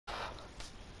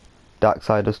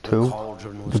Darksiders The 2,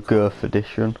 cauldron was the Girth cold,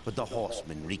 edition. but the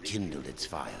horsemen rekindled its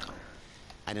fire.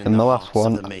 And In the last hearts of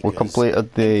one, the we makers,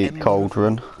 completed the an ember of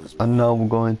cauldron, hope was and now born. we're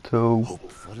going to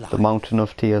Hope for the life Mountain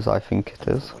of Tears, I think it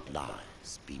is, what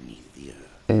lies beneath the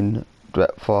earth. in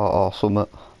dreachfort or summit,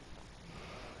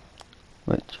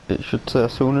 which it should say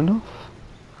soon enough,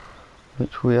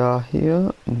 which we are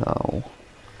here now.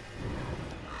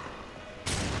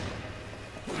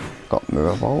 Got my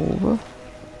revolver.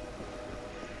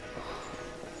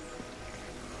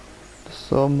 There's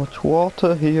so much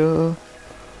water here.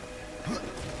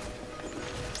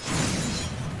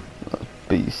 That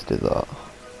beast is that.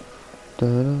 Da,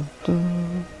 da, da.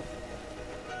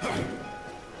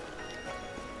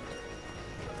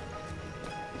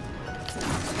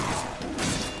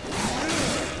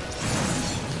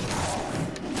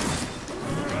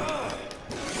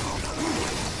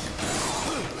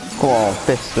 Come on,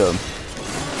 fist him.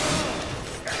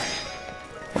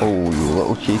 Oh, you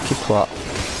little cheeky twat.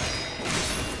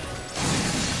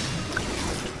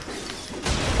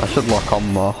 I should lock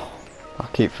on more. I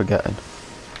keep forgetting.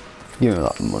 Give me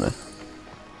that money.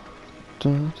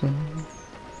 Dun, dun.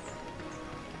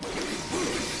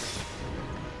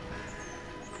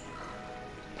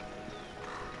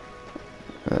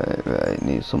 Right,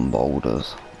 need some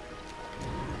boulders.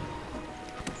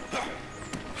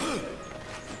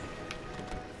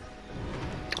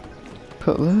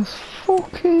 Look at this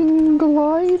fucking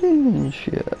gliding and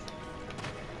shit.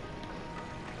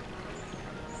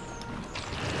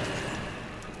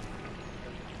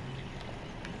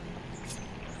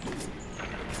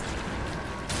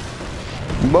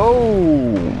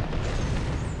 Boom!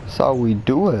 That's how we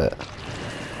do it.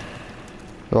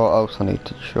 What else I need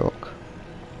to chuck?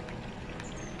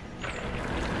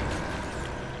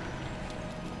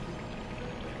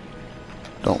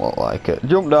 Don't look like it.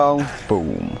 Jump down.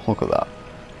 Boom. Look at that.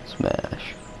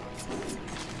 Smash.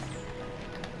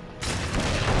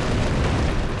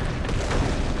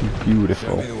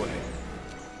 Beautiful.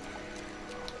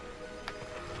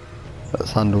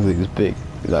 Let's handle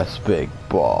this big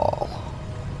ball.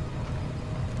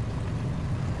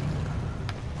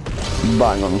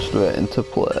 Bang on straight into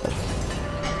place.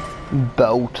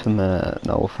 Beltmate.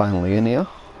 Now we're finally in here.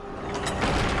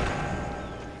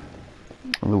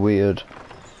 The weird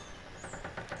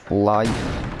life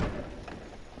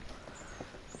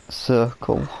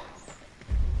circle.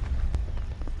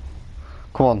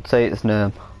 Come on, say its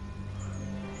name.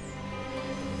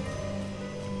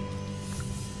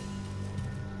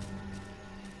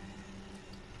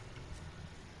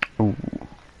 Ooh.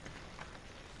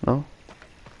 No?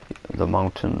 The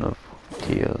Mountain of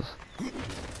Tears.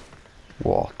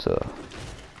 Water.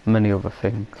 Many other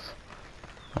things.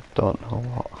 I don't know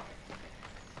what.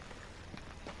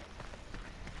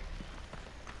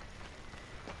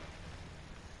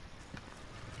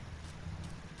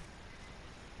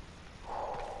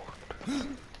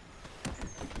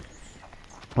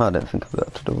 I didn't think I'd be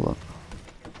able to do that.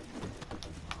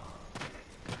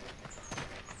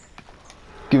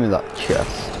 Give me that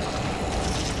chest.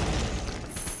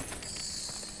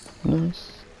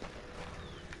 Nice.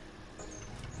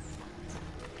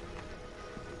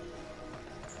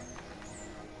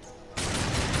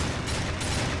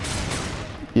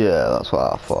 Yeah, that's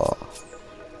what I thought.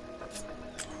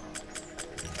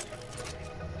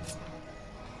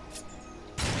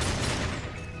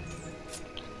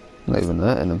 Not even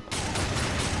hurting him.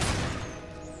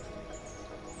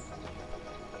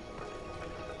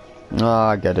 Ah,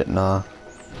 I get it now.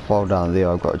 Fall down there,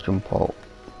 I've got to jump out.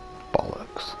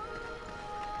 Bollocks.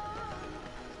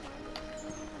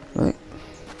 Right.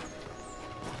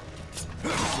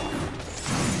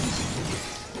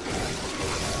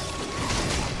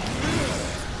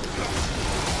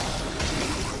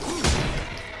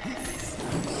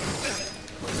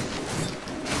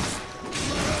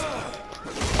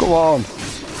 Go on.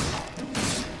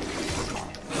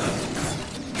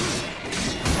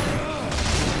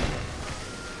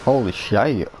 Holy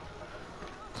shit.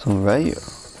 Some rare.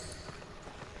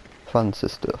 Fancy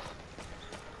stuff.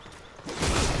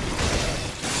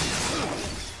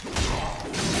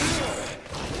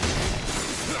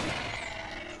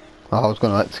 I was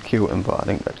gonna execute him, but I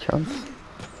didn't get a chance.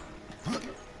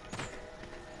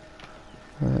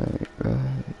 Right.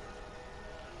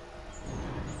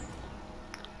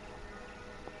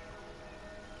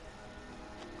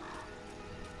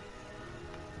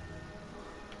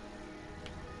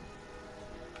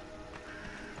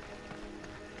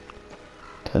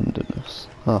 Tenderness.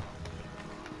 Oh.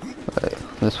 Right.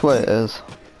 This way it is.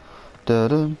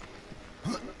 Da-dum.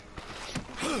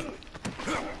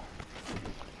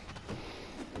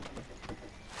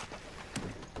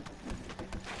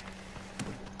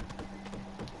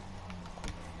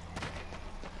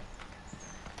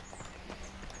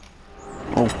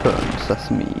 Open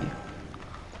sesame.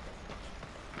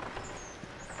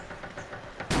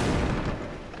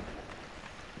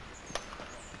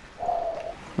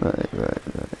 Right.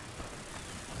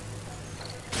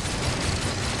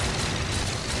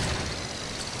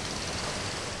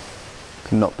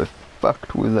 Cannot be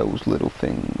fucked with those little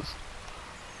things.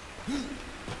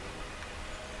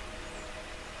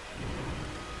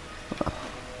 I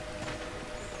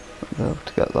don't know how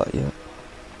to get that yet.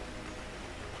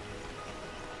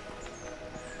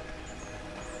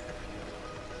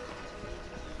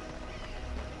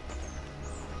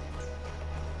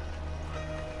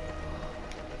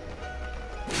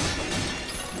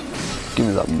 Give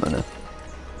me that money.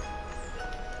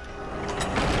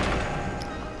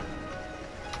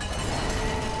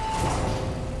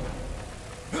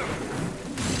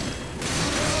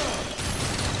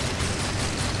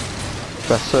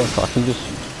 Best if I can just...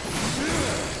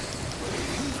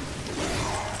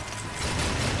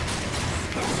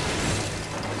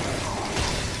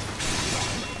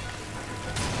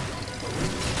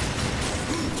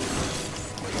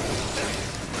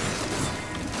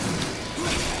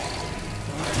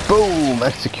 Boom!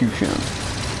 Execution.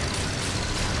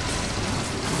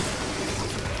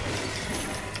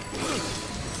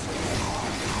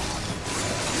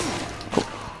 Cool.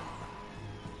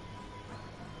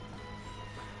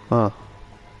 Huh.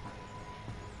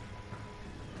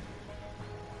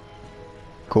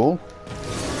 Cool.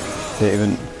 Didn't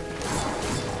even...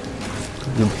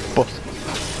 You bust.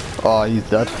 Oh, he's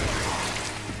dead.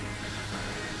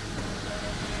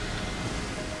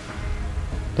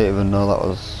 Didn't even know that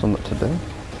was something to do.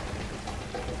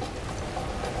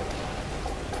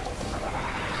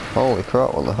 Holy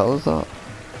crap, what the hell is that?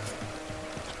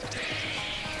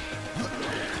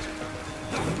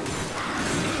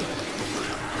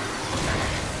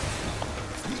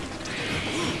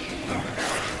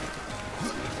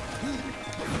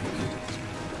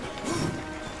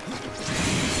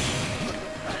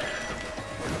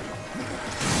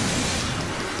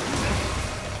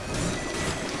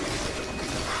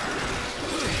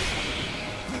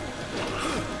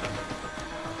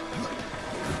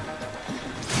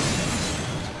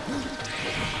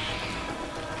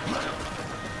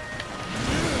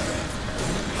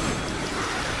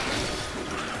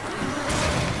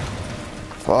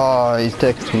 Oh, he's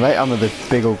taking some right hammer, this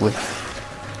big ugly.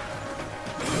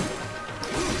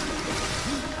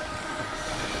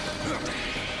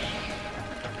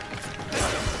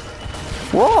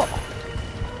 What?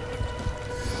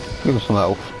 Give him some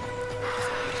health.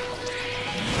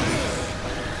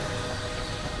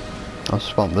 I'll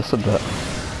spam this a bit.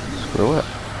 Screw it.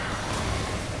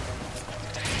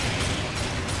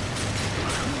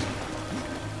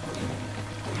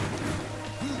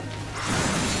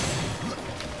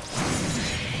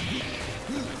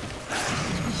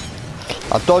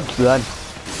 I dodged then.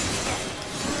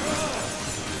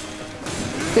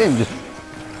 Game just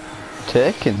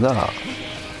taking that.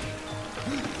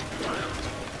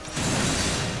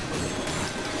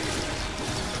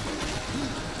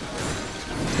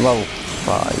 Level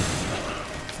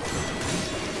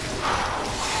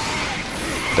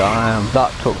 5. Damn,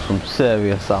 that took some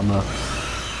serious ammo.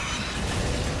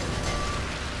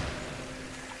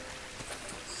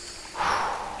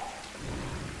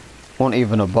 Wasn't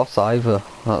even a boss either,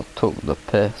 that took the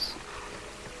piss.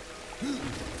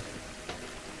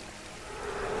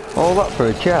 All that for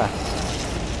a chest.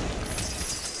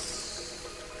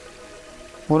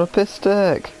 What a piss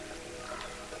take.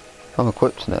 I'm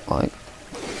equipping it like.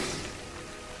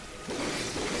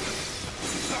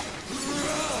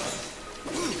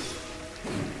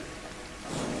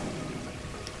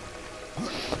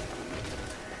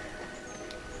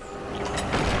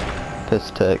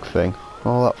 Piss take thing.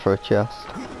 All that for a chest.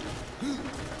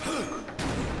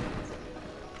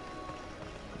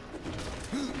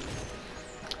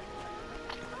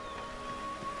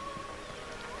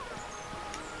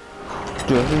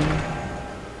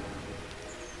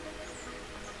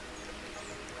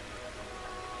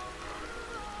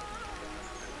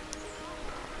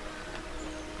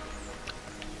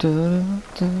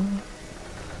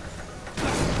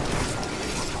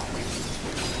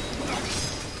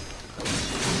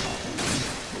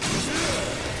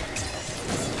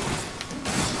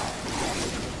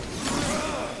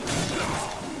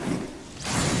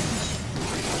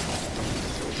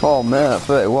 Oh man,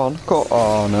 31.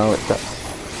 Oh no, it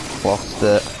lost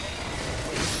it.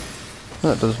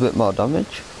 That does a bit more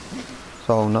damage.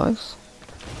 So nice.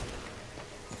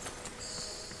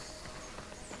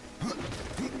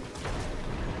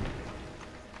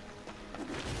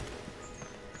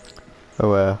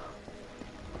 Oh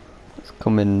let's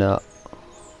come in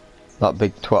That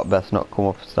big twat best not come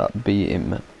up and start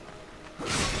beating me.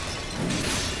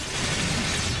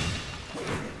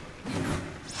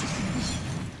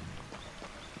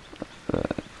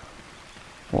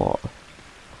 What?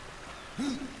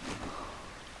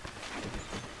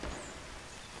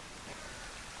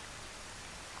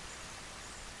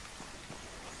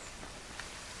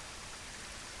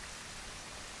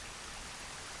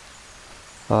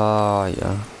 Ah,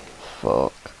 yeah.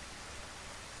 Fuck.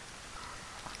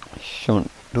 I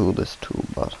shouldn't do this too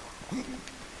bad.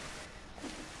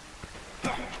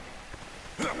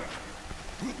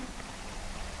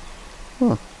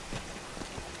 Huh.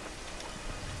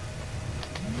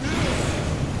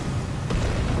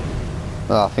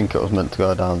 Oh, I think it was meant to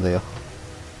go down there.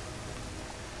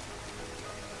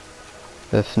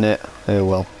 If not, oh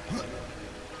well.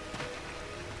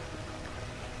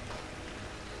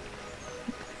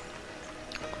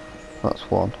 That's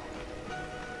one.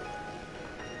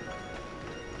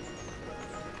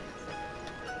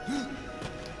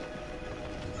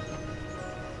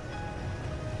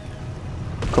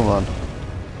 Come on.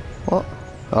 What?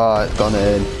 Oh, it's gone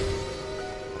in.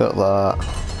 Got that.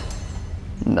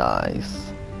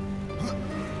 Nice.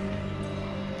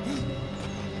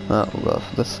 That will go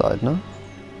for this side now.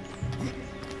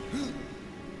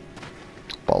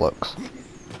 Bollocks.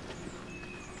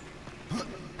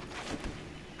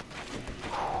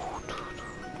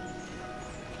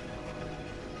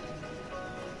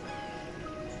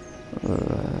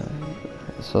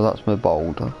 So that's my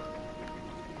boulder.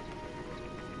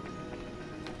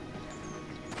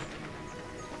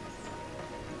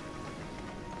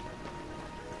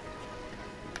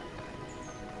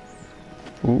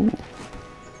 Ooh.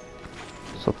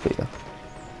 What's up here?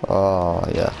 Oh,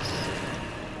 yes.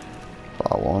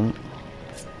 What I want.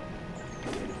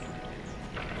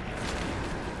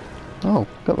 Oh,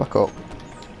 get back up.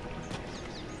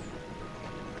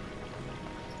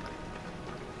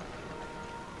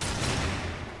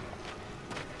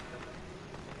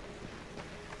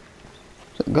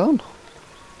 Is it gone?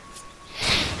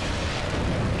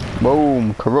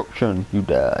 Boom! Corruption, you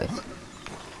die.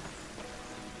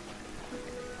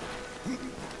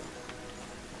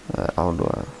 How do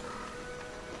I?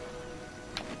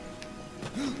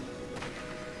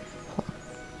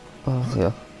 Oh,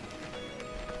 yeah.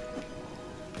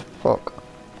 Fuck.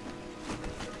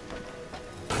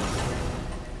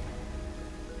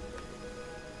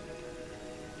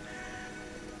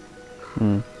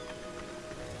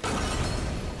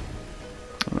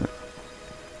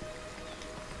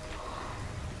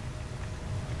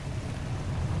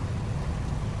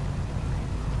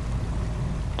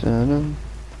 Dun-dun.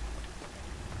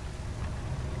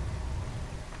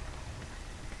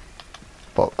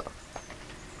 Fuck.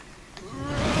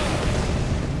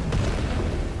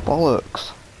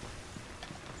 Bollocks.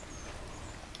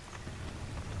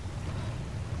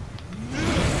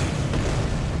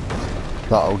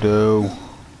 That'll do.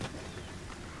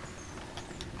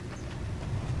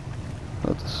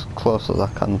 That's as close as I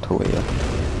can to here.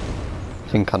 I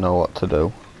think I know what to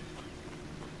do.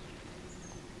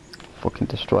 Fucking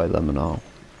destroy them and all.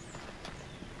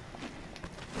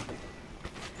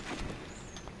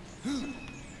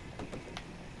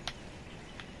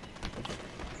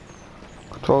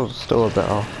 Controls are still a bit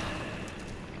off.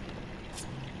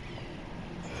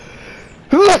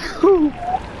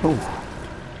 Oh.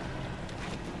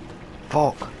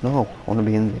 Fuck, no, I want to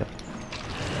be in there.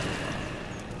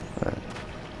 Right.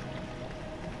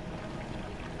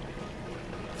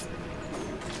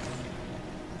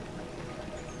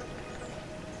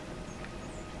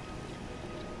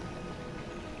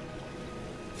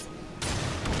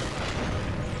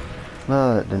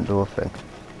 No, it didn't do a thing.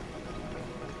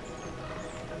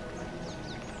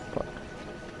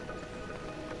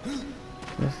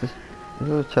 Is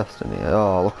there a chest in here?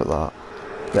 Oh, look at that.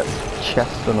 Get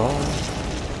chest and all.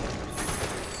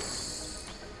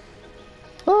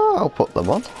 Oh, I'll put them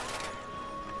on.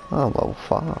 Oh, level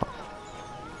 5.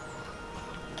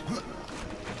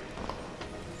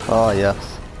 Oh,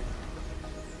 yes.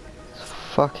 It's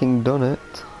fucking done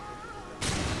it.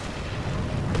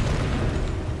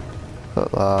 Look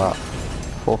at that.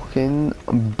 Fucking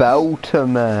belter,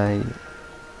 mate.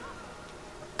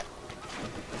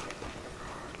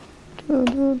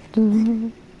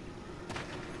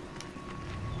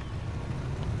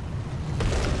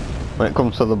 When it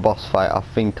comes to the boss fight, I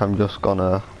think I'm just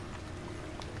gonna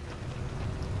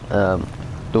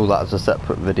do that as a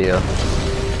separate video,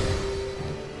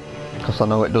 because I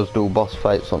know it does do boss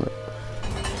fights on it,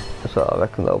 so I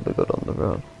reckon that'll be good on the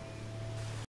road.